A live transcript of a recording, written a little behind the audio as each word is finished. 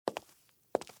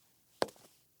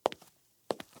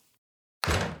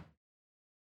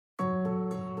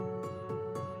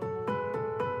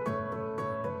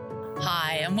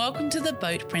and welcome to the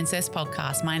Boat Princess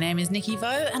podcast. My name is Nikki Vo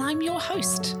and I'm your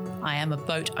host. I am a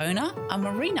boat owner, a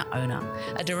marina owner,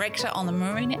 a director on the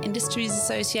Marina Industries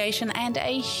Association and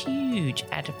a huge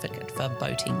advocate for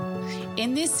boating.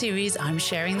 In this series, I'm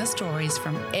sharing the stories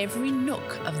from every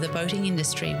nook of the boating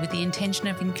industry with the intention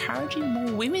of encouraging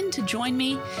more women to join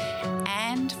me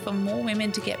and for more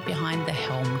women to get behind the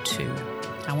helm too.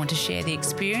 I want to share the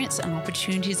experience and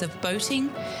opportunities of boating,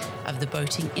 of the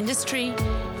boating industry,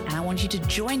 and I want you to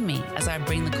join me as I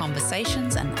bring the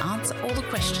conversations and answer all the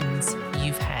questions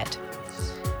you've had.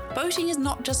 Boating is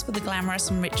not just for the glamorous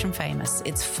and rich and famous.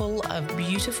 It's full of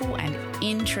beautiful and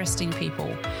interesting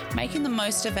people making the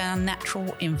most of our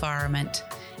natural environment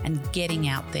and getting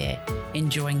out there,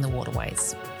 enjoying the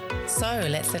waterways. So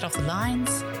let's let off the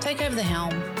lines, take over the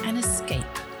helm, and escape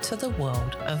to the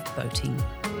world of boating.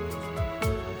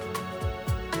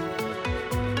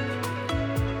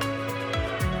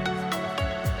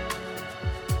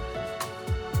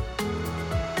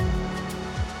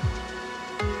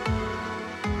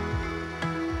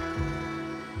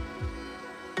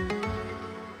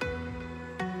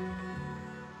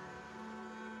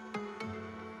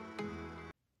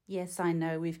 Yes, I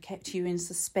know we've kept you in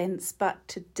suspense, but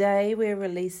today we're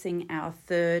releasing our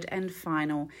third and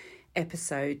final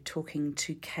episode talking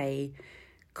to Kay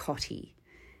Cotty.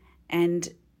 And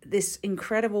this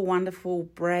incredible, wonderful,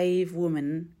 brave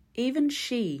woman, even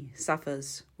she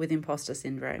suffers with imposter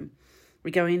syndrome.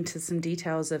 We go into some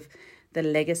details of the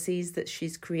legacies that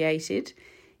she's created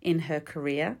in her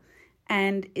career,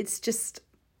 and it's just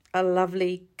a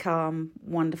lovely, calm,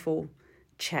 wonderful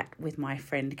chat with my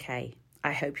friend Kay.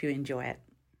 I hope you enjoy it.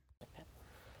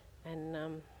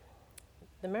 And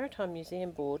the Maritime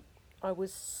Museum Board, I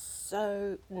was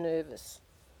so nervous.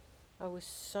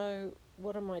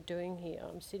 What am I doing here?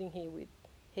 I'm sitting here with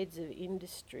heads of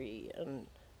industry and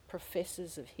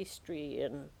professors of history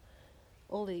and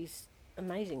all these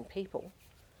amazing people.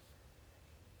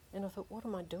 And I thought, what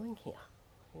am I doing here?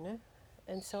 You know?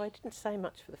 And so I didn't say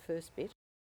much for the first bit.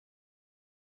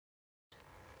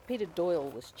 Peter Doyle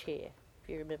was chair. If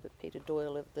you remember Peter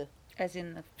Doyle of the... As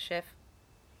in the chef?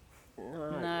 No,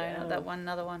 not that one,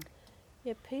 another one.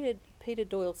 Yeah, Peter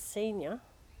Doyle Senior,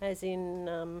 as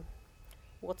in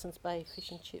Watson's Bay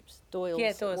Fish and Chips. Doyle's.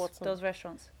 Yeah, Doyle's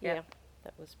restaurants. Yeah,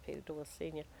 that was Peter Doyle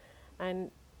Senior. And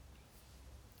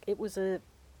it was a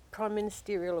prime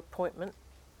ministerial appointment,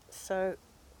 so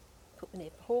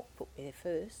Hawke put me there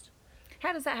first.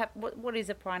 How does that happen? What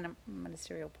is a prime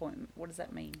ministerial appointment? What does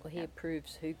that mean? Well, he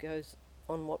approves who goes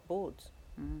on what boards.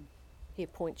 Mm. He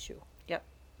appoints you. Yep.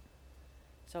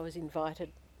 So I was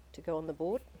invited to go on the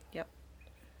board. Yep.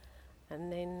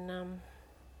 And then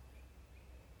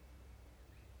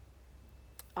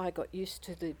I got used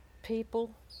to the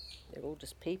people. They're all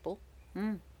just people.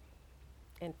 Mm.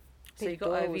 And so you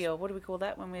got over your, what do we call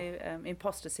that when we're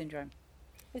imposter syndrome?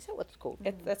 Is that what it's called?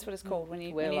 That's what it's called. When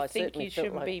you, well, when you think you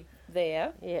shouldn't be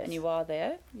there, yes, and you are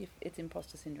there, it's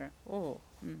imposter syndrome. Oh.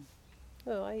 Mm.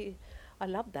 Well, I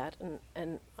loved that,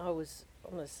 and I was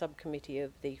on a subcommittee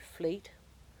of the fleet,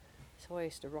 so I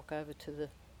used to rock over to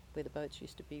where the boats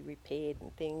used to be repaired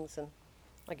and things, and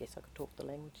I guess I could talk the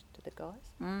language to the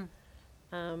guys. Mm.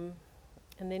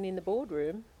 And then in the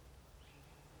boardroom,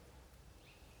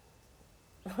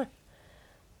 I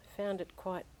found it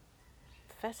quite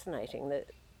fascinating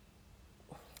that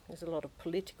there's a lot of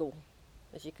political,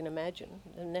 as you can imagine.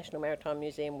 The National Maritime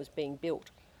Museum was being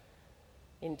built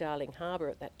in Darling Harbour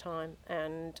at that time,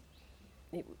 and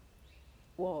it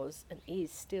was and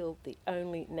is still the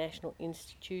only national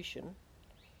institution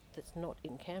that's not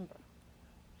in Canberra.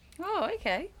 Oh,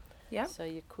 okay. Yeah. So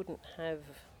you couldn't have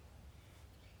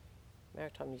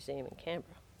Maritime Museum in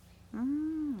Canberra.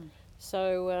 Mm.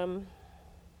 So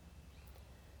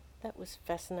that was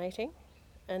fascinating.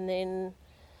 And then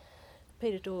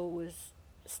Peter Doyle was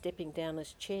stepping down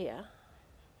as chair,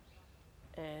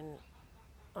 and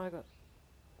I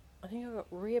think I got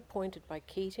reappointed by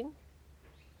Keating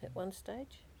at one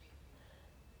stage,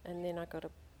 and then I got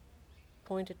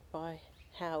appointed by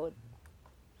Howard,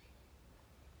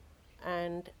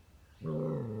 and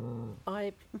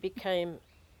I became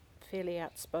fairly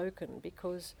outspoken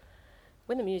because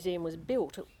when the museum was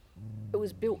built, it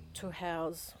was built to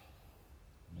house,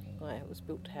 well, it was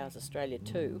built to house Australia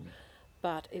too,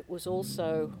 but it was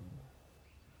also,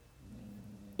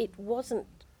 it wasn't,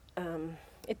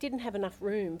 it didn't have enough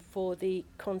room for the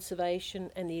conservation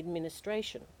and the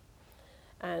administration.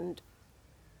 And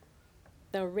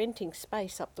they were renting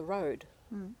space up the road,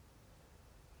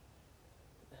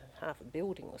 half a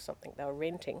building or something they were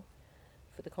renting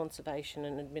for the conservation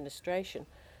and administration.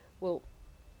 Well,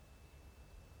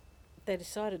 they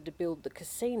decided to build the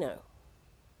casino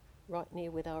right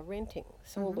near where they were renting.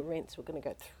 So all the rents were going to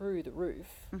go through the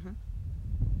roof.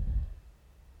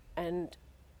 And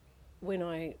when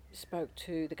I spoke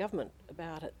to the government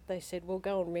about it, they said, well,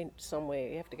 go and rent somewhere.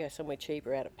 You have to go somewhere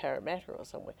cheaper, out at Parramatta or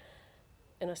somewhere.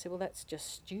 And I said, well, that's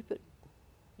just stupid.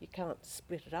 You can't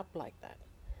split it up like that.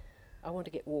 I want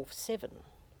to get Wharf 7.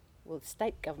 Well, the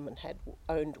state government had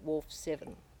owned Wharf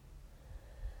 7.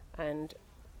 And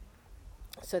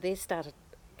so they started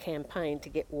a campaign to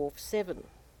get Wharf 7.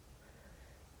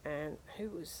 And who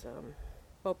was,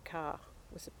 Bob Carr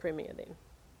was the Premier then.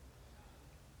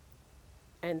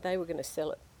 And they were going to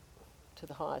sell it to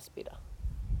the highest bidder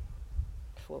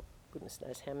for goodness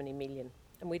knows how many million.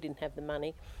 And we didn't have the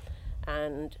money.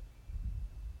 And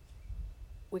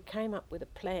we came up with a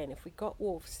plan. If we got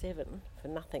Wharf 7 for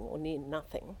nothing or near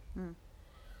nothing,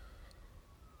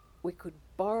 we could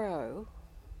borrow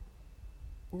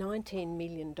 $19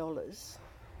 million,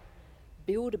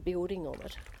 build a building on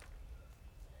it,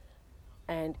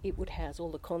 and it would house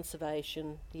all the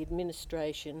conservation, the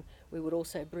administration. We would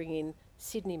also bring in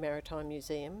Sydney Maritime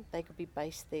Museum. They could be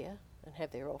based there and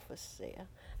have their office there,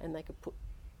 and they could put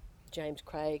James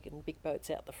Craig and big boats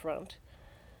out the front,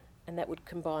 and that would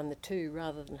combine the two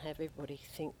rather than have everybody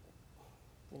think,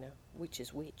 you know, which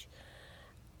is which.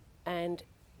 And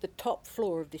the top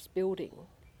floor of this building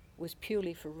was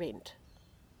purely for rent.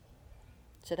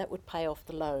 So that would pay off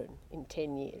the loan in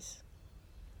 10 years.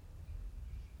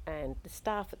 And the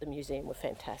staff at the museum were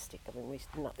fantastic. I mean, we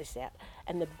knocked this out.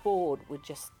 And the board were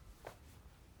just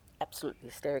absolutely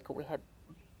hysterical. We had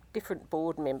different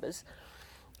board members,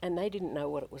 and they didn't know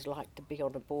what it was like to be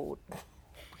on a board with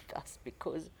us,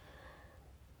 because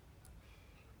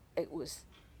it was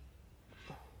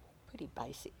pretty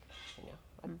basic, you know.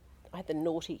 I had the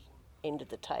naughty end of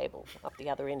the table up the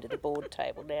other end of the board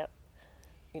table. Now,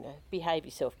 you know, behave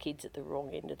yourself, kids, at the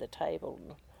wrong end of the table,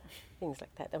 and things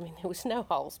like that. I mean, there was no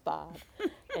holes barred.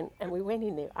 and we went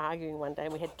in there arguing one day,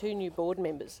 and we had 2 new board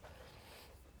members.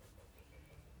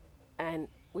 And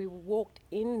we walked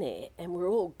in there, and we were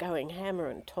all going hammer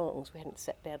and tongs. We hadn't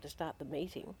sat down to start the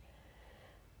meeting.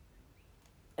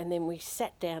 And then we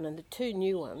sat down, and the 2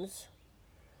 new ones,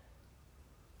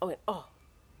 I went, oh,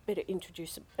 better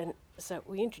introduce them. And so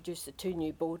we introduced the 2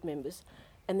 new board members,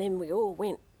 and then we all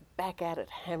went back at it,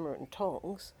 hammer and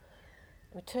tongs.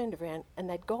 And we turned around, and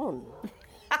they'd gone.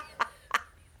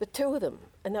 The 2 of them.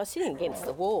 And they were sitting against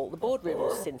the wall. The boardroom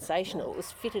was sensational. It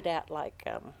was fitted out like...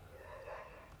 they were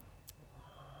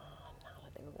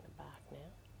going to bark now.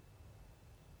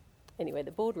 Anyway,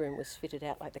 the boardroom was fitted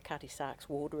out like the Cutty Sark's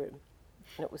wardroom.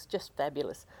 And it was just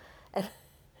fabulous.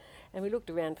 And we looked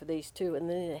around for these 2, and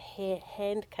then a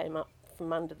hand came up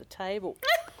from under the table.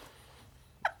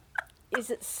 Is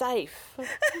it safe?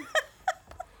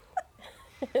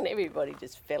 And everybody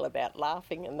just fell about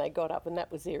laughing, and they got up, and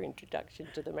that was their introduction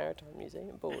to the Maritime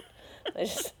Museum Board. They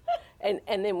just, and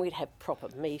then we'd have proper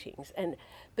meetings.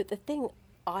 But the thing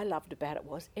I loved about it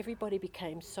was everybody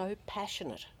became so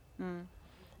passionate. And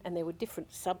there were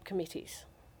different subcommittees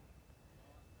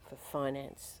for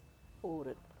finance,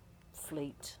 audit,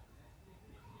 fleet,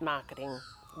 marketing,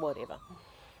 whatever.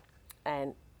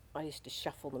 And I used to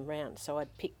shuffle them round. So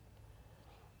I'd pick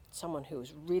someone who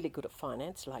was really good at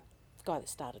finance, like the guy that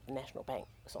started the National Bank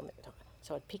was on that time.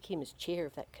 So I'd pick him as chair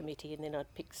of that committee, and then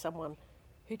I'd pick someone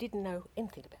who didn't know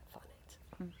anything about finance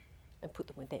and put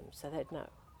them with them so they'd know.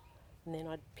 And then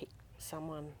I'd pick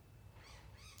someone who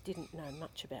didn't know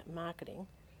much about marketing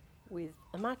with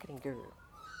a marketing guru.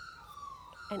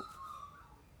 And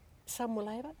some were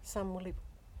Labor, some were Liberal.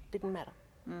 Didn't matter.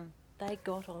 They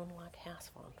got on like house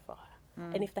on fire.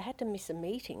 And if they had to miss a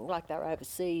meeting, like they were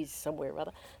overseas somewhere or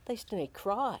other, they used to nearly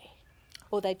cry.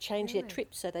 Or they'd change their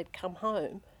trips so they'd come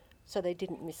home so they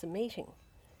didn't miss a meeting,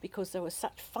 because they were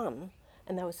such fun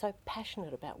and they were so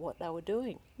passionate about what they were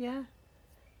doing. Yeah.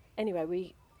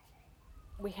 Anyway,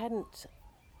 we hadn't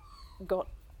got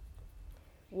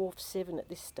Wharf 7 at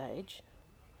this stage,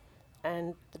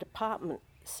 and the department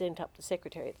sent up the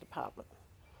secretary of the department,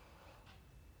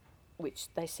 which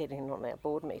they said in on our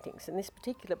board meetings. And this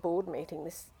particular board meeting,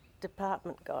 this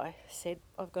department guy said,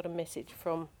 I've got a message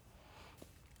from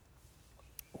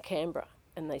Canberra,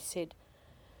 and they said,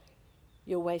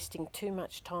 you're wasting too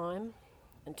much time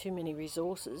and too many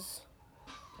resources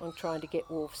on trying to get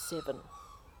Wharf 7.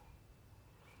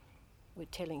 We're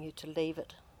telling you to leave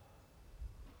it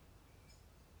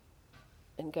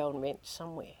and go and rent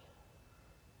somewhere.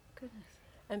 Goodness.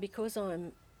 And because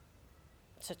I'm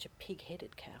such a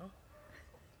pig-headed cow,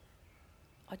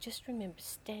 I just remember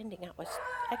standing up.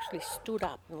 I actually stood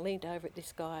up and leaned over at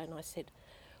this guy, and I said,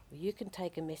 well, you can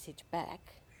take a message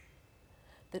back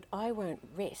that I won't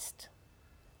rest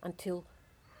until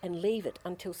and leave it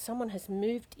until someone has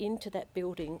moved into that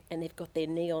building and they've got their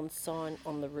neon sign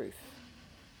on the roof.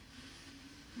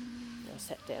 I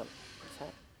sat down,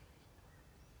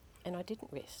 and I didn't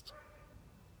rest,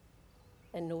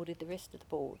 and nor did the rest of the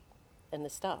board and the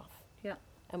staff. Yeah.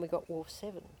 And we got Wharf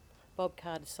 7. Bob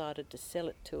Carr decided to sell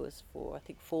it to us for, I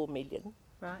think, $4 million.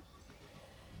 Right.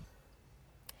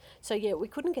 So, yeah, we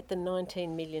couldn't get the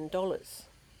 $19 million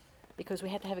because we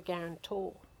had to have a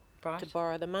guarantor to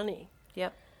borrow the money.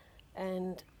 Yep.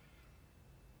 And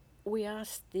we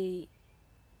asked the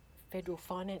Federal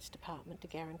Finance Department to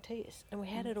guarantee us, and we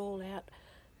had it all out.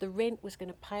 The rent was going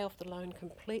to pay off the loan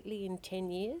completely in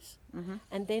 10 years,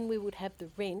 and then we would have the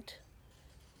rent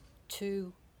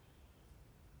to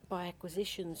buy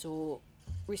acquisitions or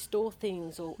restore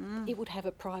things, or it would have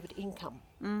a private income,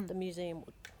 the museum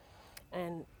would.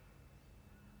 And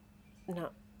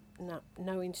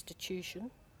no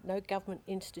institution, no government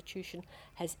institution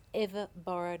has ever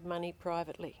borrowed money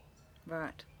privately.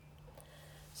 Right.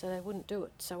 So they wouldn't do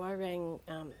it. So I rang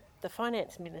the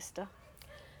finance minister.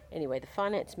 Anyway, the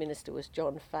finance minister was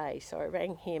John Fay, so I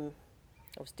rang him.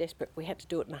 I was desperate. We had to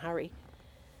do it in a hurry,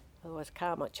 otherwise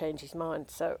Carr might change his mind.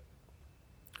 So,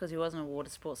 Because he wasn't a water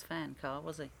sports fan, Carl,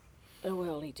 was he? oh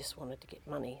well, he just wanted to get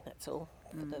money, that's all,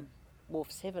 for the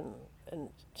Wharf 7 and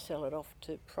sell it off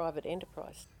to private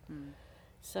enterprise.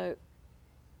 So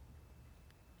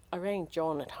I rang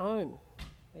John at home.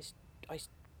 I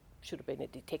should have been a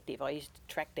detective. I used to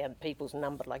track down people's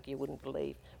number like you wouldn't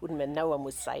believe. No one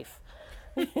was safe.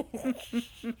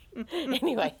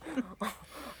 Anyway,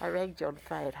 I rang John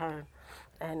Fay at home,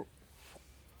 and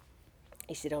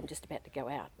he said, I'm just about to go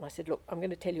out. And I said, look, I'm going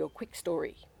to tell you a quick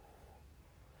story.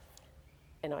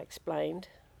 And I explained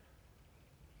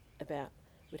about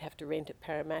we'd have to rent at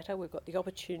Parramatta. We've got the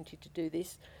opportunity to do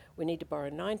this. We need to borrow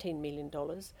 $19 million.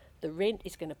 The rent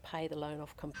is going to pay the loan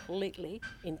off completely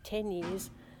in 10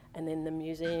 years, and then the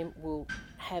museum will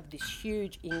have this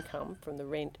huge income from the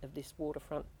rent of this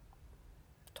waterfront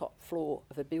top floor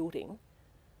of a building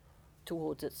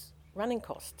towards its running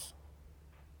costs.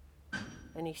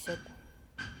 And he said,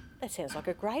 that sounds like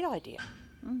a great idea.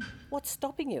 What's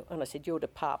stopping you? And I said, your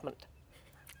department.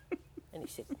 And he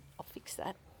said, I'll fix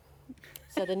that.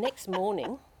 So the next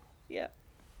morning,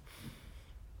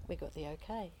 we got the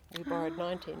okay. We borrowed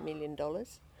 $19 million.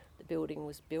 The building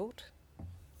was built.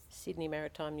 Sydney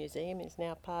Maritime Museum is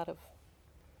now part of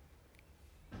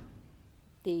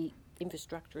the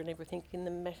infrastructure and everything in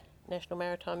the National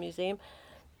Maritime Museum.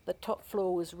 The top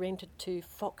floor was rented to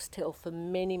Foxtel for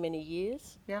many, many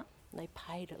years. Yeah. And they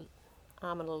paid an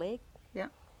arm and a leg. Yeah.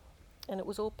 And it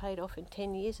was all paid off in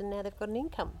 10 years, and now they've got an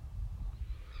income.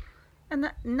 And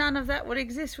none of that would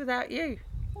exist without you.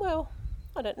 Well,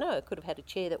 I don't know. I could have had a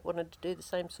chair that wanted to do the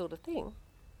same sort of thing.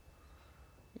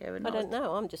 Yeah, I don't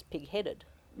know. I'm just pig-headed.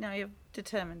 No, you're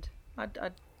determined.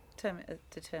 I'd term it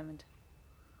determined.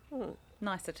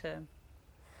 Nicer term.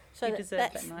 So you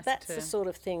deserve that nicer that's term. the sort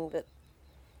of thing that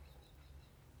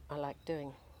I like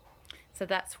doing. So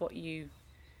that's what you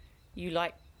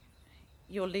like.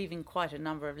 You're leaving quite a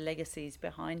number of legacies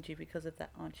behind you because of that,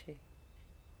 aren't you?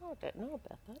 I don't know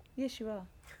about that. Yes, you are.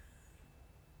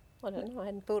 I don't know. I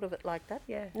hadn't thought of it like that.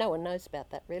 Yeah. No one knows about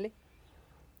that, really.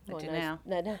 They No one do knows- now.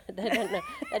 No, they don't know.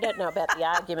 They don't know about the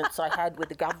arguments I had with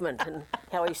the government and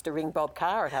how I used to ring Bob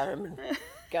Carr at home and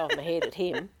go on my head at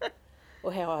him,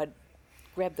 or how I'd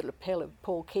grabbed the lapel of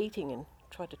Paul Keating and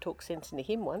tried to talk sense into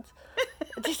him once.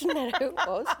 It doesn't matter who it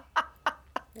was.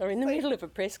 Or in the middle of a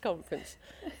press conference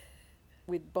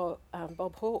with Bob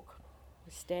Hawke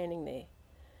was standing there,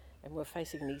 and we're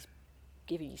facing these,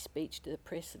 giving his speech to the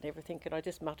press and everything, and I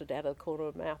just muttered out of the corner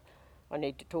of my mouth, I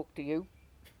need to talk to you.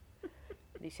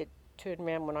 And he said, turn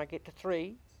around when I get to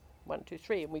 3. 1, 2,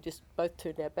 3. And we just both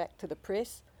turned our back to the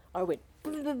press. I went,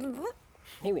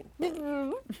 he went,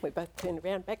 we both turned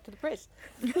around back to the press.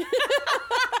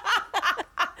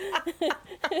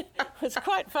 It was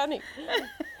quite funny.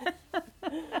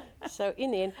 So in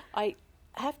the end, I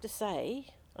have to say,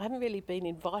 I haven't really been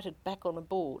invited back on a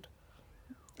board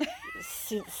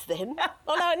since then.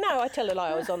 Oh, no, I tell a lie.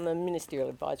 I was on the Ministerial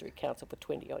Advisory Council for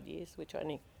 20 odd years, which I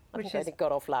think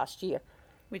got off last year.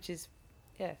 Which is,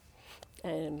 yeah.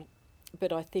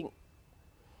 But I think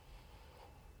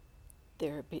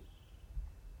they're a bit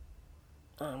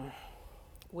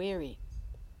wary.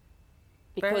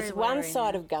 Because Very one wary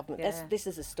side now. of government, Yeah. this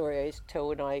is a story I used to tell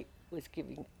when I was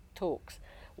giving talks.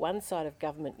 One side of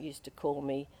government used to call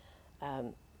me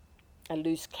a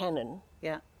loose cannon,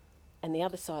 Yeah. and the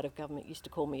other side of government used to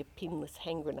call me a pinless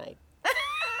hand grenade.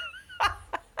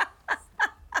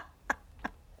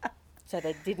 So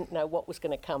they didn't know what was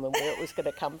going to come and where it was going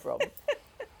to come from.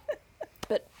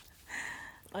 But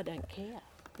I don't care.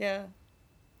 Yeah.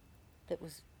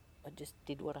 I just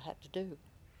did what I had to do.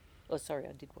 Oh, sorry,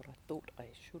 I did what I thought I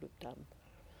should have done.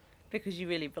 Because you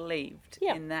really believed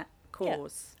Yeah. in that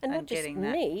cause. And not just getting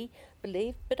that. me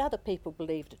believed, but other people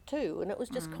believed it too, and it was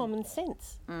just common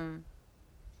sense. Mm.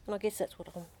 And I guess that's what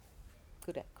I'm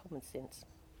good at, common sense.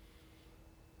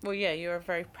 Well, yeah, you're a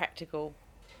very practical...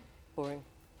 Boring.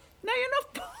 No, you're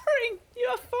not boring. You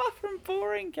are far from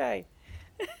boring, Kay.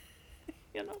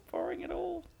 You're not boring at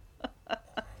all.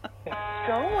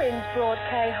 Strong winds brought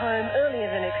Kay home earlier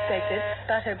than expected,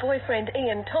 but her boyfriend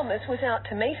Ian Thomas was out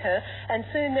to meet her, and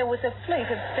soon there was a fleet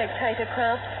of spectator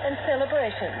craft and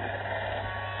celebrations.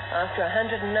 After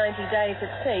 190 days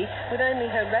at sea, with only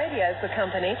her radio for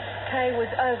company, Kay was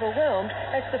overwhelmed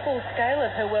as the full scale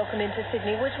of her welcome into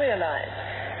Sydney was realised.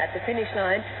 At the finish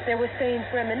line, there were scenes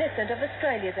reminiscent of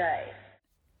Australia Day.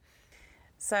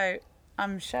 So,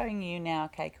 I'm showing you now,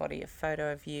 Kay Coddy, a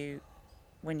photo of you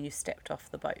when you stepped off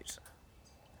the boat.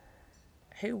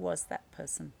 Who was that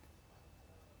person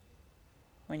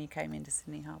when you came into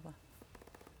Sydney Harbour?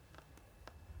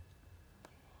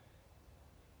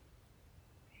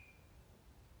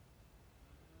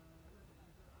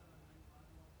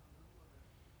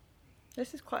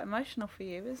 This is quite emotional for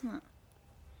you, isn't it?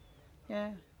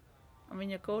 Yeah. I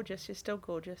mean, you're gorgeous. You're still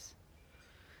gorgeous.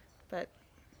 But...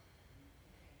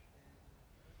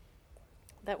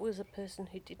 That was a person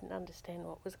who didn't understand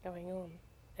what was going on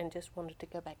and just wanted to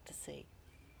go back to sea.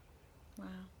 Wow.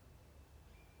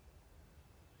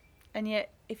 And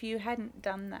yet, if you hadn't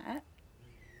done that,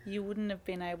 you wouldn't have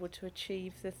been able to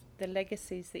achieve the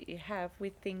legacies that you have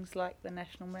with things like the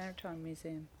National Maritime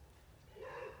Museum.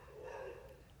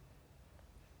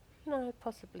 No,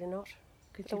 possibly not.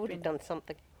 Because I would have done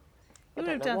something. You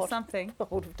would have done something. I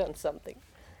would have done something.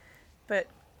 But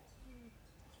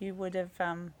you would have...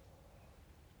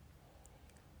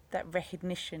 that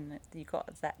recognition that you got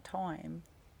at that time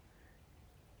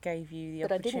gave you the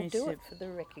opportunity. But I didn't do it for the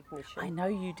recognition. I know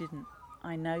you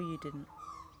didn't.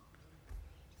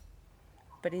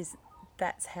 But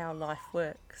that's how life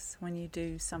works. When you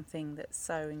do something that's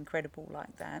so incredible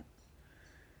like that,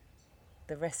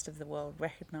 the rest of the world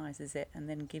recognises it and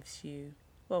then gives you,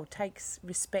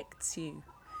 respects you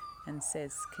and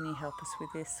says, can you help us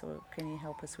with this or can you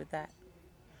help us with that?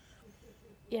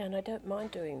 Yeah, and I don't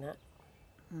mind doing that.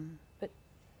 But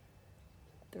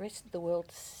the rest of the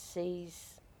world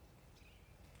sees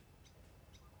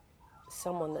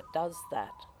someone that does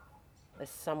that as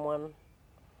someone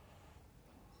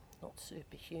not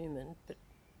superhuman, but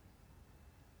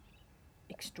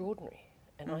extraordinary.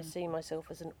 And I see myself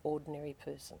as an ordinary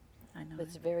person. I know.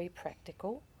 That's very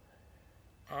practical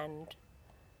and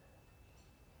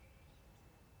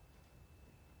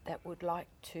that would like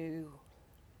to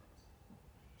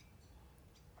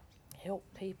help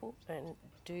people and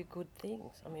do good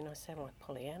things. I mean, I sound like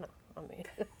Pollyanna. I mean,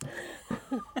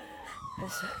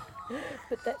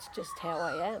 but that's just how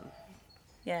I am.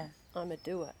 Yeah. I'm a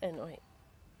doer and I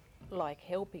like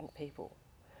helping people.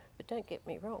 But don't get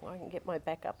me wrong, I can get my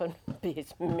back up and be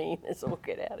as mean as all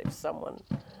get out if someone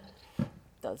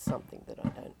does something that I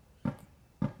don't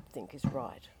think is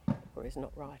right or is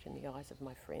not right in the eyes of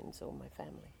my friends or my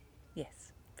family.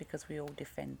 Yes, because we all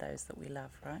defend those that we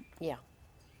love, right? Yeah.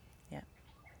 Yeah.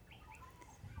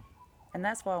 And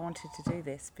that's why I wanted to do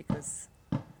this, because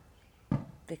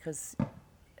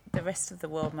the rest of the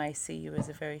world may see you as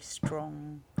a very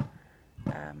strong,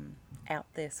 out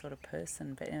there sort of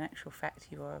person, but in actual fact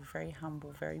you are a very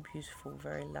humble, very beautiful,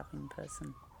 very loving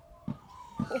person.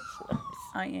 That's nice.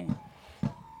 Aren't you?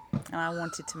 And I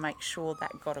wanted to make sure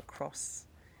that got across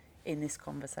in this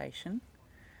conversation,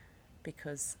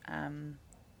 because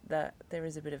there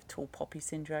is a bit of tall poppy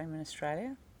syndrome in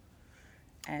Australia.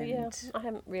 And yeah, I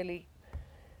haven't really,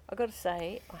 I've got to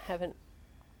say, I haven't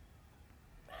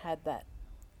had that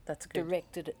that's good.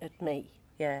 Directed at me.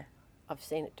 Yeah. I've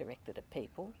seen it directed at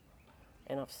people,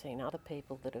 and I've seen other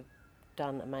people that have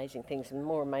done amazing things and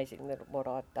more amazing than what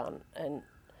I've done, and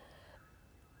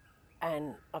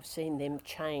I've seen them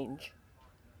change.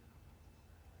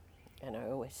 And I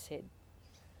always said,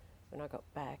 when I got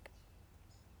back,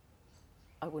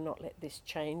 I will not let this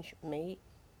change me,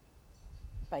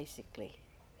 basically,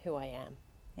 who I am.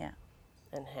 Yeah.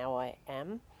 And how I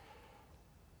am.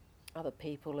 Other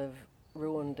people have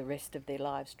ruined the rest of their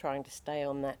lives trying to stay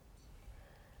on that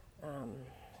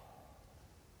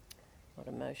not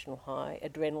emotional high,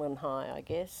 adrenaline high, I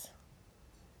guess.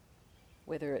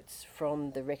 Whether it's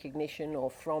from the recognition or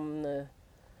from the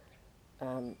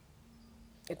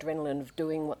adrenaline of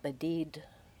doing what they did.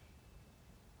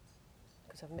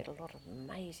 Because I've met a lot of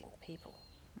amazing people.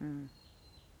 Mm.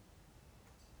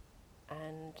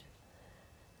 And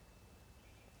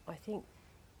I think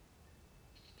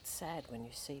it's sad when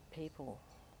you see people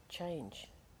change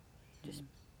just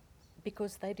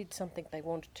because they did something they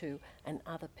wanted to and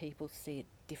other people see it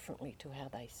differently to how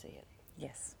they see it.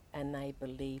 Yes. And they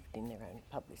believed in their own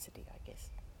publicity, I guess.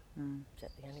 Is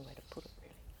that the only way to put it,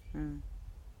 really?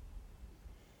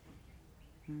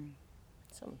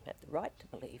 Some have the right to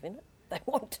believe in it. They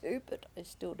want to, but I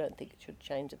still don't think it should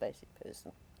change a basic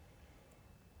person.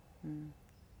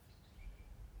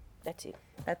 That's it.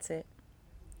 That's it.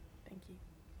 Thank you.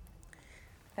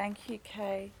 Thank you,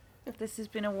 Kay. This has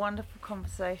been a wonderful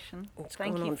conversation. It's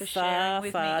Thank gone you on for far, sharing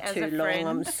with far me as too a long. friend.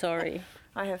 I'm sorry.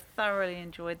 I have thoroughly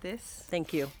enjoyed this.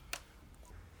 Thank you.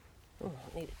 Oh,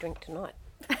 I need a drink tonight.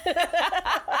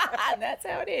 And that's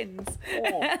how it ends.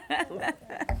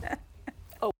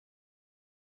 Oh.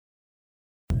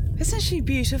 Isn't she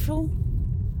beautiful?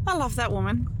 I love that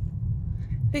woman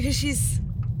because she's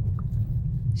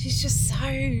just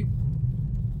so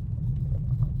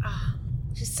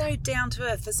she's so down to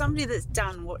earth. For somebody that's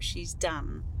done what she's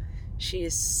done, she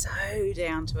is so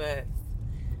down to earth.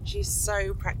 She's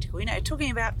so practical. You know,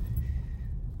 talking about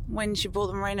when she bought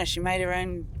the Marina, she made her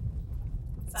own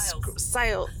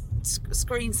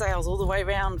screen sails all the way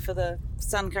around for the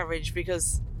sun coverage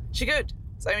because she could.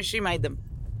 So she made them.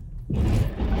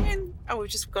 I mean, we've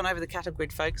just gone over the cattle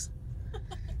grid, folks.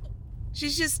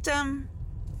 She's just, and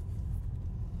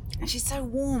she's so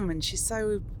warm and she's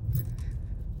so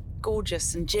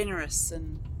gorgeous and generous,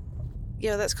 and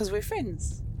yeah, that's because we're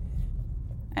friends,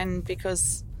 and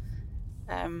because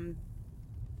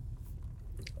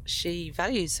she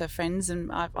values her friends,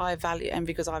 and I value, and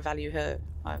because I value her,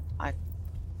 I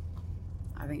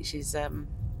think she's a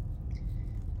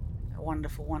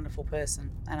wonderful, wonderful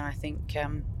person, and I think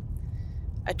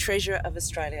a treasure of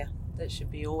Australia that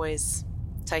should be always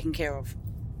taken care of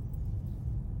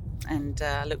and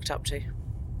looked up to.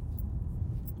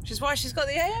 Which is why she's got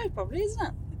the AO, probably, isn't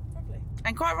it? Probably.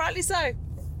 And quite rightly so.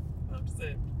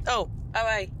 Opposite. Oh, OA.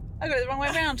 I got it the wrong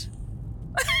way round.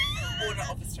 Order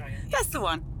of Australia. Yes. That's the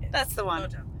one. Yes. That's the one. Well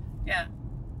done. Yeah.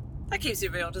 That keeps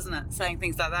it real, doesn't it? Saying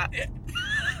things like that. Yeah.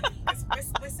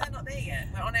 we're still not there yet.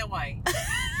 We're on our way.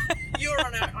 You're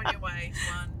on your way to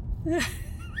one. We're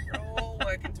all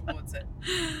working towards it.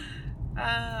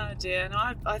 Ah, dear. No,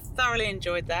 I thoroughly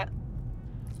enjoyed that.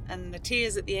 And the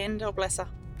tears at the end, oh, bless her.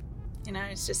 You know,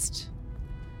 it's just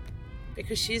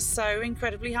because she's so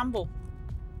incredibly humble.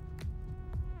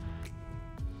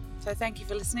 So thank you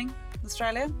for listening,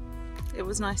 Australia. It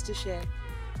was nice to share.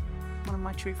 One of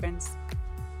my true friends.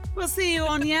 We'll see you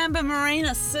on Yamba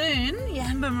Marina soon.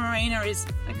 Yamba Marina is,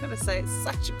 I gotta say, it's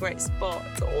such a great spot.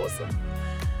 It's awesome.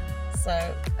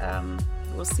 So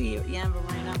we'll see you at Yamba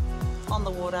Marina on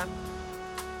the water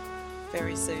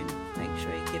very soon. Make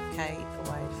sure you give Kay a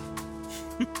wave.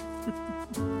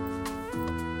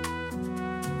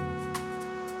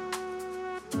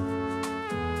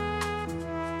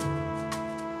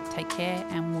 Take care,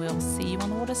 and we'll see you on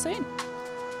the water soon.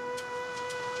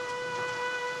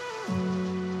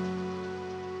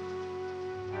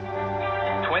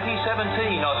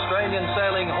 Australian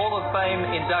Sailing Hall of Fame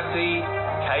inductee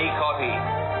Kay Cotty.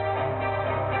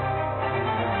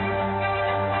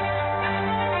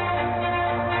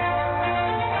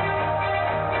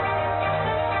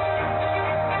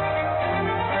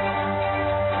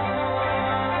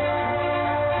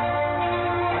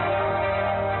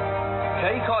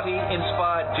 Kay Cotty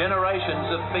inspired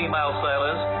generations of female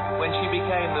sailors when she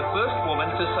became the first woman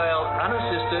to sail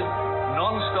unassisted,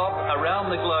 non-stop around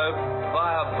the globe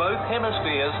via both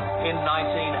hemispheres in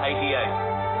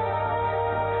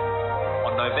 1988.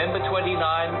 On November 29,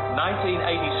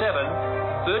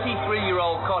 1987,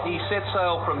 33-year-old Cotty set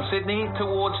sail from Sydney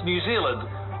towards New Zealand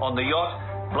on the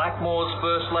yacht Blackmore's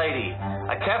First Lady,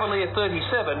 a Cavalier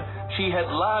 37 she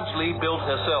had largely built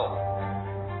herself.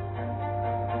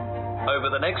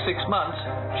 Over the next 6 months,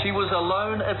 she was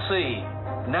alone at sea,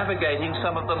 navigating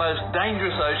some of the most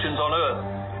dangerous oceans on Earth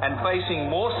and facing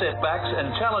more setbacks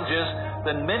and challenges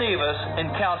than many of us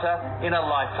encounter in a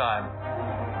lifetime.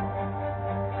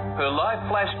 Her life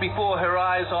flashed before her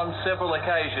eyes on several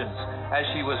occasions as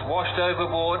she was washed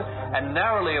overboard and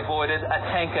narrowly avoided a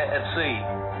tanker at sea.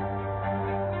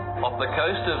 Off the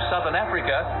coast of southern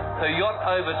Africa, her yacht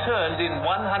overturned in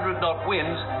 100-knot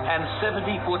winds and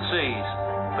 70-foot seas,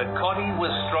 but Cotty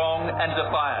was strong and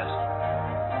defiant.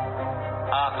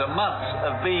 After months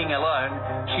of being alone,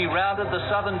 she rounded the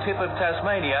southern tip of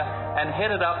Tasmania and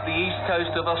headed up the east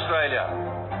coast of Australia.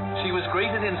 She was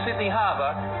greeted in Sydney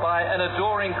Harbour by an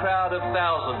adoring crowd of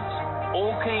thousands,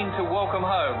 all keen to welcome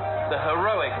home the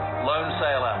heroic lone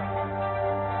sailor.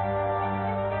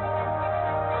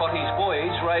 Cottie's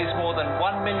voyage raised more than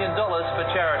 $1 million for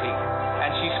charity,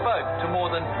 and she spoke to more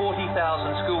than 40,000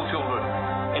 school children,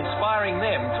 inspiring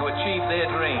them to achieve their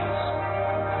dreams.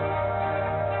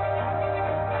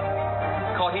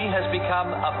 Cottie has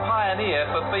become a pioneer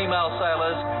for female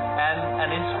sailors and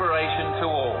an inspiration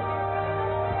to all.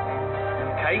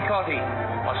 Kay Cottie,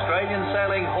 Australian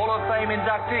Sailing Hall of Fame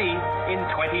inductee in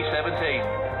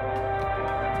 2017.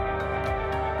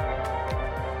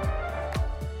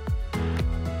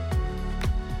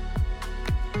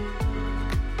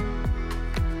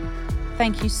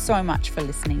 Thank you so much for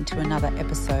listening to another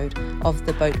episode of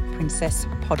the Boat Princess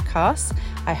podcast.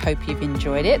 I hope you've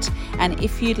enjoyed it. And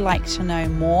if you'd like to know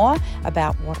more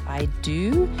about what I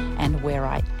do and where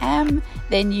I am,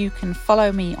 then you can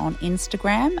follow me on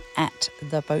Instagram at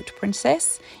The Boat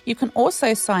Princess. You can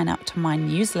also sign up to my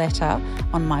newsletter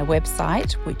on my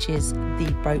website, which is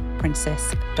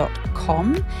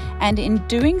theboatprincess.com. And in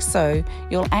doing so,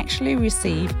 you'll actually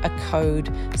receive a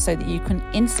code so that you can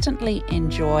instantly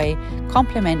enjoy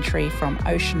complimentary from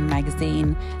Ocean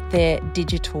Magazine, their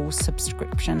digital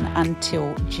subscription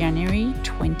until January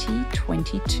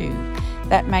 2022.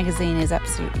 That magazine is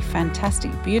absolutely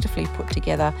fantastic, beautifully put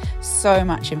together, so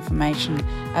much information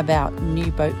about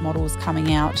new boat models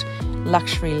coming out,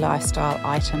 luxury lifestyle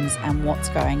items and what's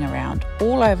going around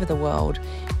all over the world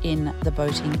in the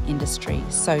boating industry.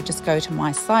 So just go to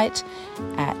my site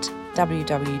at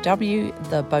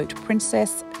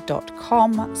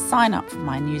www.theboatprincess.com, sign up for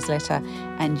my newsletter,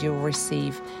 and you'll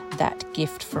receive that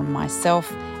gift from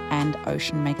myself and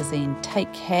Ocean Magazine.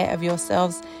 Take care of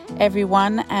yourselves,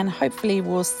 everyone, and hopefully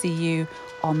we'll see you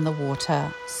on the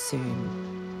water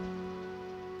soon.